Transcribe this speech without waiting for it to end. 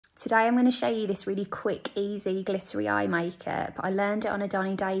Today I'm going to show you this really quick, easy, glittery eye makeup. I learned it on a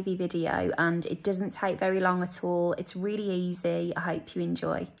Donny Davy video and it doesn't take very long at all. It's really easy. I hope you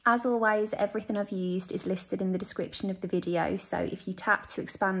enjoy. As always, everything I've used is listed in the description of the video, so if you tap to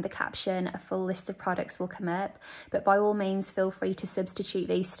expand the caption, a full list of products will come up, but by all means feel free to substitute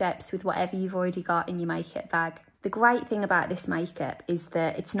these steps with whatever you've already got in your makeup bag. The great thing about this makeup is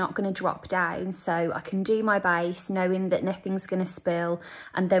that it's not going to drop down, so I can do my base knowing that nothing's going to spill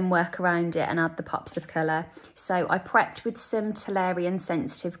and then work around it and add the pops of colour. So I prepped with some Toleriane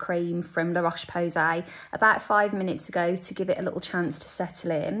sensitive cream from Roche Posay about 5 minutes ago to give it a little chance to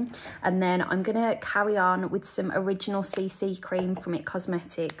settle in, and then I'm going to carry on with some original CC cream from It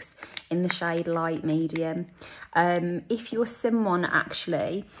Cosmetics in the shade light medium. If you're someone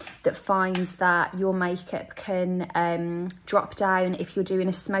actually that finds that your makeup can drop down if you're doing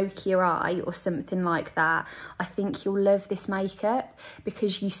a smokier eye or something like that, I think you'll love this makeup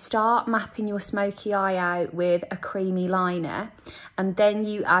because you start mapping your smoky eye out with a creamy liner and then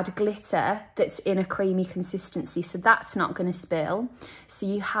you add glitter that's in a creamy consistency, so that's not going to spill, so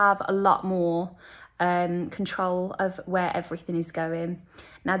you have a lot more control of where everything is going.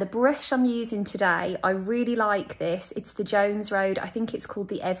 Now the brush I'm using today, I really like this. It's the Jones Road, I think it's called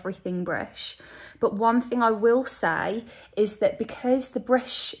the Everything brush. But one thing I will say is that because the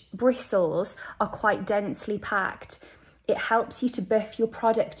brush bristles are quite densely packed, it helps you to buff your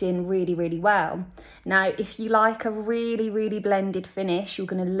product in really, really well. Now, if you like a really, really blended finish, you're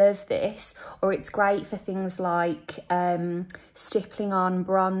going to love this, or it's great for things like stippling on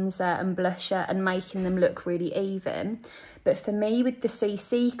bronzer and blusher and making them look really even. But for me, with the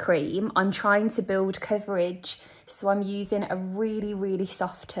CC cream, I'm trying to build coverage, so I'm using a really, really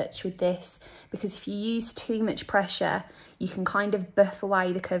soft touch with this, because if you use too much pressure, you can kind of buff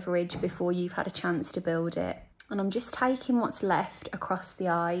away the coverage before you've had a chance to build it. And I'm just taking what's left across the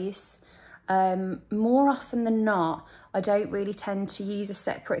eyes. More often than not, I don't really tend to use a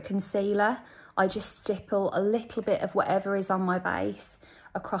separate concealer. I just stipple a little bit of whatever is on my base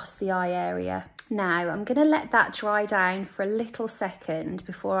across the eye area. Now I'm going to let that dry down for a little second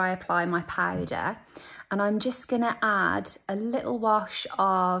before I apply my powder. And I'm just going to add a little wash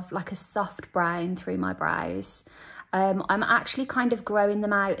of like a soft brown through my brows. I'm actually kind of growing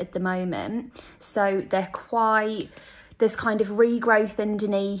them out at the moment, so there's kind of regrowth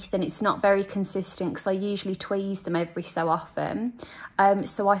underneath and it's not very consistent because I usually tweeze them every so often.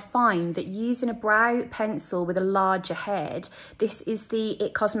 So I find that using a brow pencil with a larger head, this is the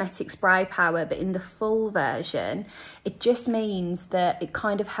It Cosmetics Brow Power, but in the full version, it just means that it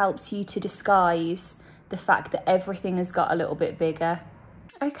kind of helps you to disguise the fact that everything has got a little bit bigger.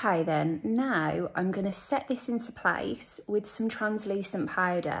 Okay then, now I'm going to set this into place with some translucent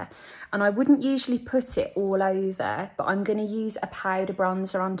powder, and I wouldn't usually put it all over, but I'm going to use a powder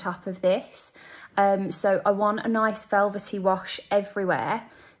bronzer on top of this. So I want a nice velvety wash everywhere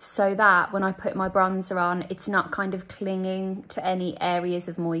so that when I put my bronzer on, it's not kind of clinging to any areas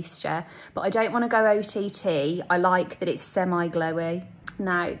of moisture, but I don't want to go OTT. I like that it's semi-glowy.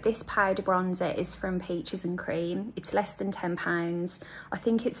 Now, this powder bronzer is from Peaches and Cream. It's less than £10. I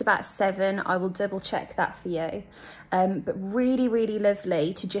think it's about £7. I will double check that for you. But really, really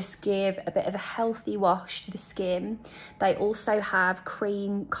lovely to just give a bit of a healthy wash to the skin. They also have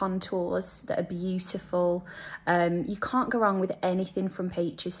cream contours that are beautiful. You can't go wrong with anything from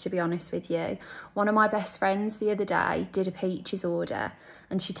Peaches, to be honest with you. One of my best friends the other day did a Peaches order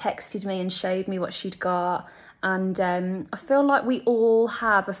and she texted me and showed me what she'd got. And I feel like we all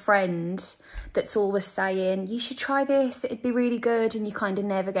have a friend that's always saying, you should try this, it'd be really good, and you kind of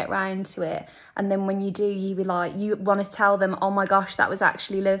never get round to it. And then when you do, you be like, you want to tell them, oh my gosh, that was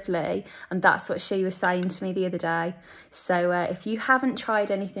actually lovely. And that's what she was saying to me the other day. So if you haven't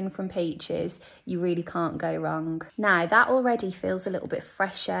tried anything from Peaches, you really can't go wrong. Now, that already feels a little bit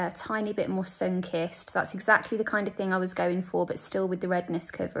fresher, a tiny bit more sun-kissed. That's exactly the kind of thing I was going for, but still with the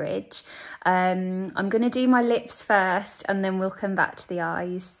redness coverage. I'm going to do my lips first and then we'll come back to the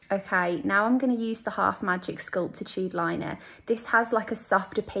eyes. Okay, now I'm going to use the Half Magic Sculptiude liner. This has like a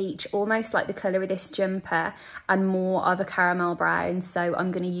softer peach, almost like the colour of this jumper, and more of a caramel brown, so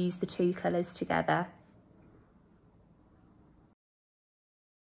I'm going to use the two colours together.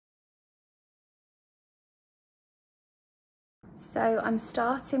 So I'm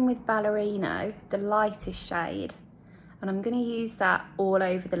starting with Ballerino, the lightest shade, and I'm going to use that all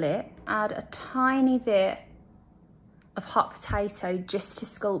over the lip. Add a tiny bit of hot potato just to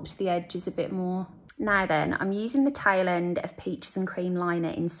sculpt the edges a bit more. Now then, I'm using the tail end of Peaches and Cream liner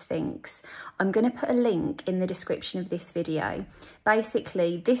in Sphinx. I'm going to put a link in the description of this video.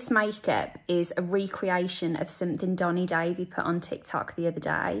 Basically, this makeup is a recreation of something Donny Davy put on TikTok the other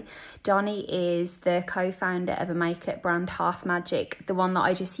day. Donny is the co-founder of a makeup brand, Half Magic, the one that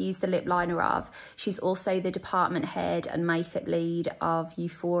I just used the lip liner of. She's also the department head and makeup lead of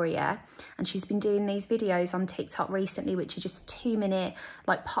Euphoria. And she's been doing these videos on TikTok recently, which are just 2-minute,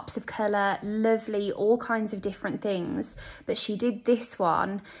 like pops of colour, lovely, all kinds of different things. But she did this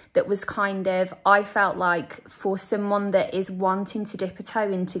one that was kind of, I felt like, for someone that is wanting to dip a toe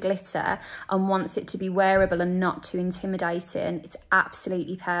into glitter and wants it to be wearable and not too intimidating. It's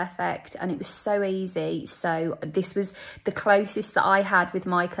absolutely perfect, and it was so easy. So this was the closest that I had with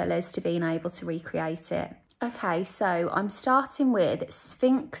my colours to being able to recreate it. Okay, so I'm starting with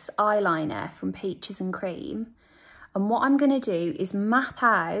Sphinx eyeliner from Peaches and Cream. And what I'm going to do is map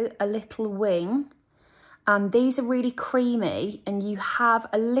out a little wing. And these are really creamy, and you have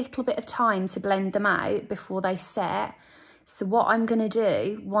a little bit of time to blend them out before they set. So what I'm going to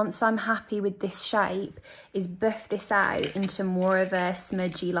do, once I'm happy with this shape, is buff this out into more of a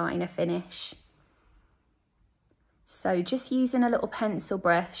smudgy liner finish. So just using a little pencil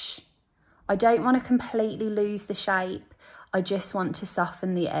brush. I don't want to completely lose the shape. I just want to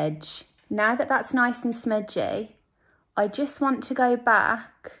soften the edge. Now that that's nice and smudgy, I just want to go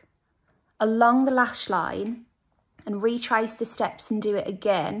back along the lash line and retrace the steps and do it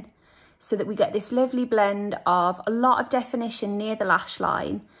again, so that we get this lovely blend of a lot of definition near the lash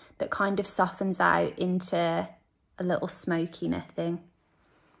line that kind of softens out into a little smoky nothing.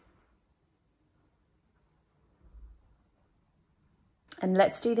 And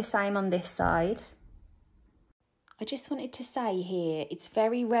let's do the same on this side. I just wanted to say here, it's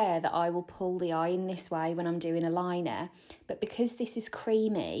very rare that I will pull the eye in this way when I'm doing a liner, but because this is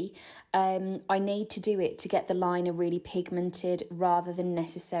creamy, I need to do it to get the liner really pigmented rather than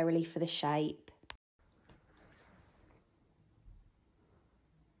necessarily for the shape.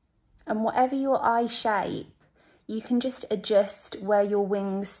 And whatever your eye shape, you can just adjust where your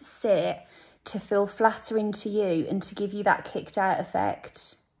wings sit to feel flattering to you and to give you that kicked out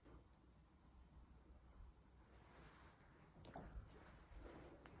effect.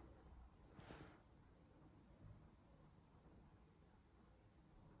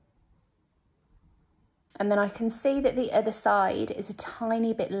 And then I can see that the other side is a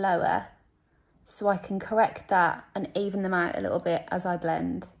tiny bit lower, so I can correct that and even them out a little bit as I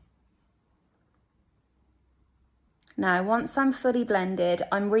blend. Now, once I'm fully blended,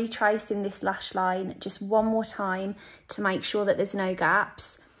 I'm retracing this lash line just one more time to make sure that there's no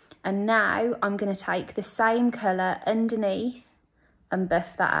gaps. And now I'm going to take the same colour underneath and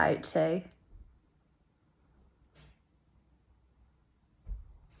buff that out too.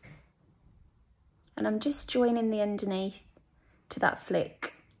 And I'm just joining the underneath to that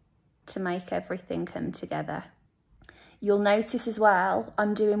flick to make everything come together. You'll notice as well,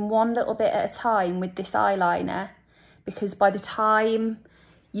 I'm doing one little bit at a time with this eyeliner, because by the time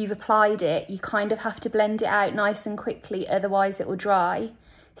you've applied it, you kind of have to blend it out nice and quickly, otherwise it will dry.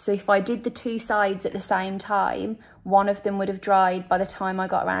 So if I did the two sides at the same time, one of them would have dried by the time I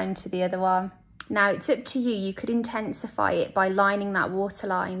got around to the other one. Now, it's up to you. You could intensify it by lining that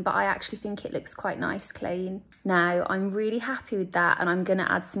waterline, but I actually think it looks quite nice clean. Now, I'm really happy with that, and I'm going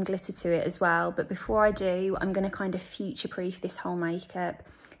to add some glitter to it as well. But before I do, I'm going to kind of future-proof this whole makeup.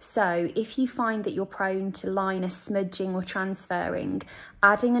 So if you find that you're prone to liner smudging or transferring,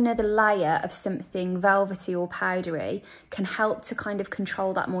 adding another layer of something velvety or powdery can help to kind of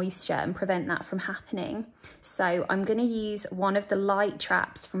control that moisture and prevent that from happening. So I'm going to use one of the light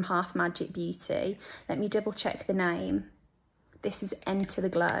traps from Half Magic Beauty. Let me double check the name. This is Enter the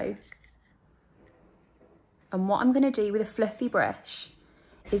Glow. And what I'm going to do with a fluffy brush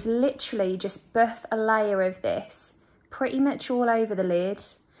is literally just buff a layer of this pretty much all over the lid.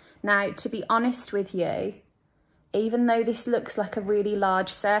 Now, to be honest with you, even though this looks like a really large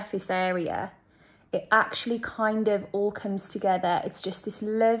surface area, it actually kind of all comes together. It's just this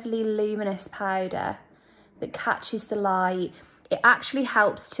lovely luminous powder that catches the light. It actually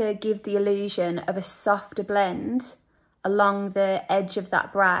helps to give the illusion of a softer blend along the edge of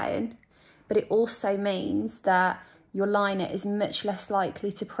that brown, but it also means that your liner is much less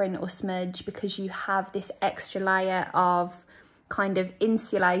likely to print or smudge because you have this extra layer of kind of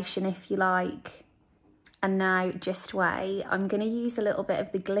insulation, if you like. And now, just wait, I'm going to use a little bit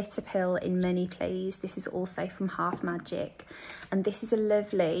of the glitter pill in Money Please. This is also from Half Magic, and this is a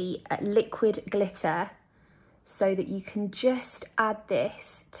lovely liquid glitter, so that you can just add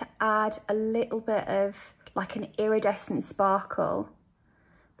this to add a little bit of like an iridescent sparkle.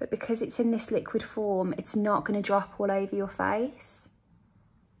 but because it's in this liquid form, it's not going to drop all over your face.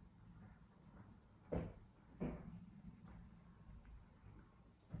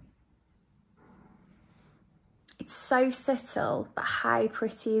 It's so subtle, but how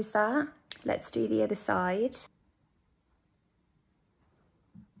pretty is that? Let's do the other side.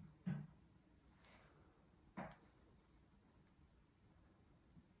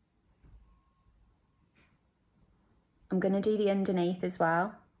 I'm going to do the underneath as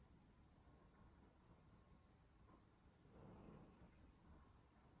well.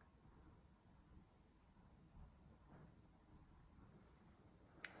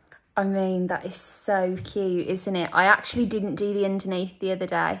 I mean, that is so cute, isn't it? I actually didn't do the underneath the other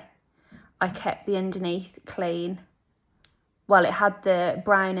day. I kept the underneath clean. Well, it had the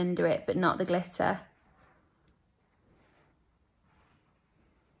brown under it, but not the glitter.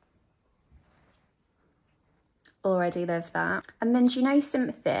 Already love that. And then do you know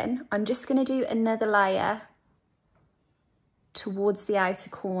something? I'm just going to do another layer towards the outer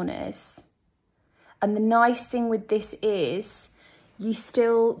corners. And the nice thing with this is you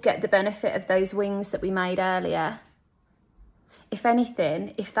still get the benefit of those wings that we made earlier. If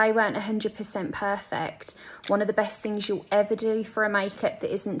anything, if they weren't 100% perfect, one of the best things you'll ever do for a makeup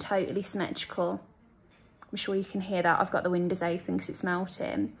that isn't totally symmetrical, I'm sure you can hear that, I've got the windows open because it's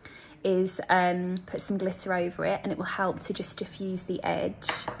melting, is put some glitter over it, and it will help to just diffuse the edge.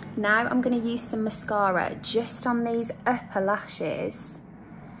 Now I'm going to use some mascara just on these upper lashes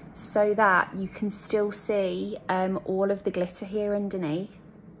so that you can still see all of the glitter here underneath.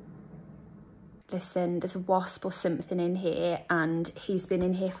 Listen, there's a wasp or something in here, and he's been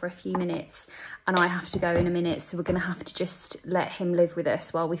in here for a few minutes and I have to go in a minute, so we're going to have to just let him live with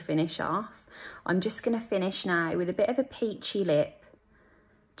us while we finish off. I'm just going to finish now with a bit of a peachy lip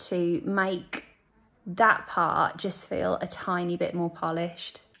to make that part just feel a tiny bit more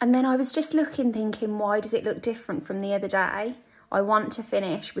polished. And then I was just looking, thinking, why does it look different from the other day? I want to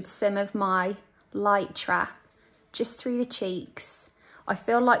finish with some of my light trap just through the cheeks. I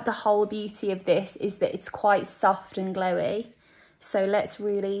feel like the whole beauty of this is that it's quite soft and glowy. So let's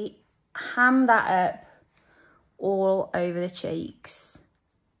really ham that up all over the cheeks.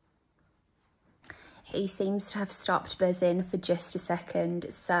 He seems to have stopped buzzing for just a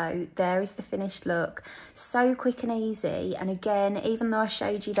second. So there is the finished look. So quick and easy. And again, even though I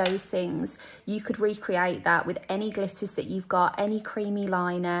showed you those things, you could recreate that with any glitters that you've got, any creamy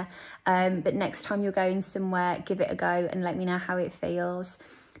liner. But next time you're going somewhere, give it a go and let me know how it feels.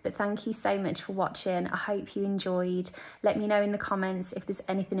 But thank you so much for watching. I hope you enjoyed. Let me know in the comments if there's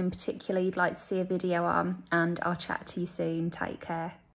anything in particular you'd like to see a video on, and I'll chat to you soon. Take care.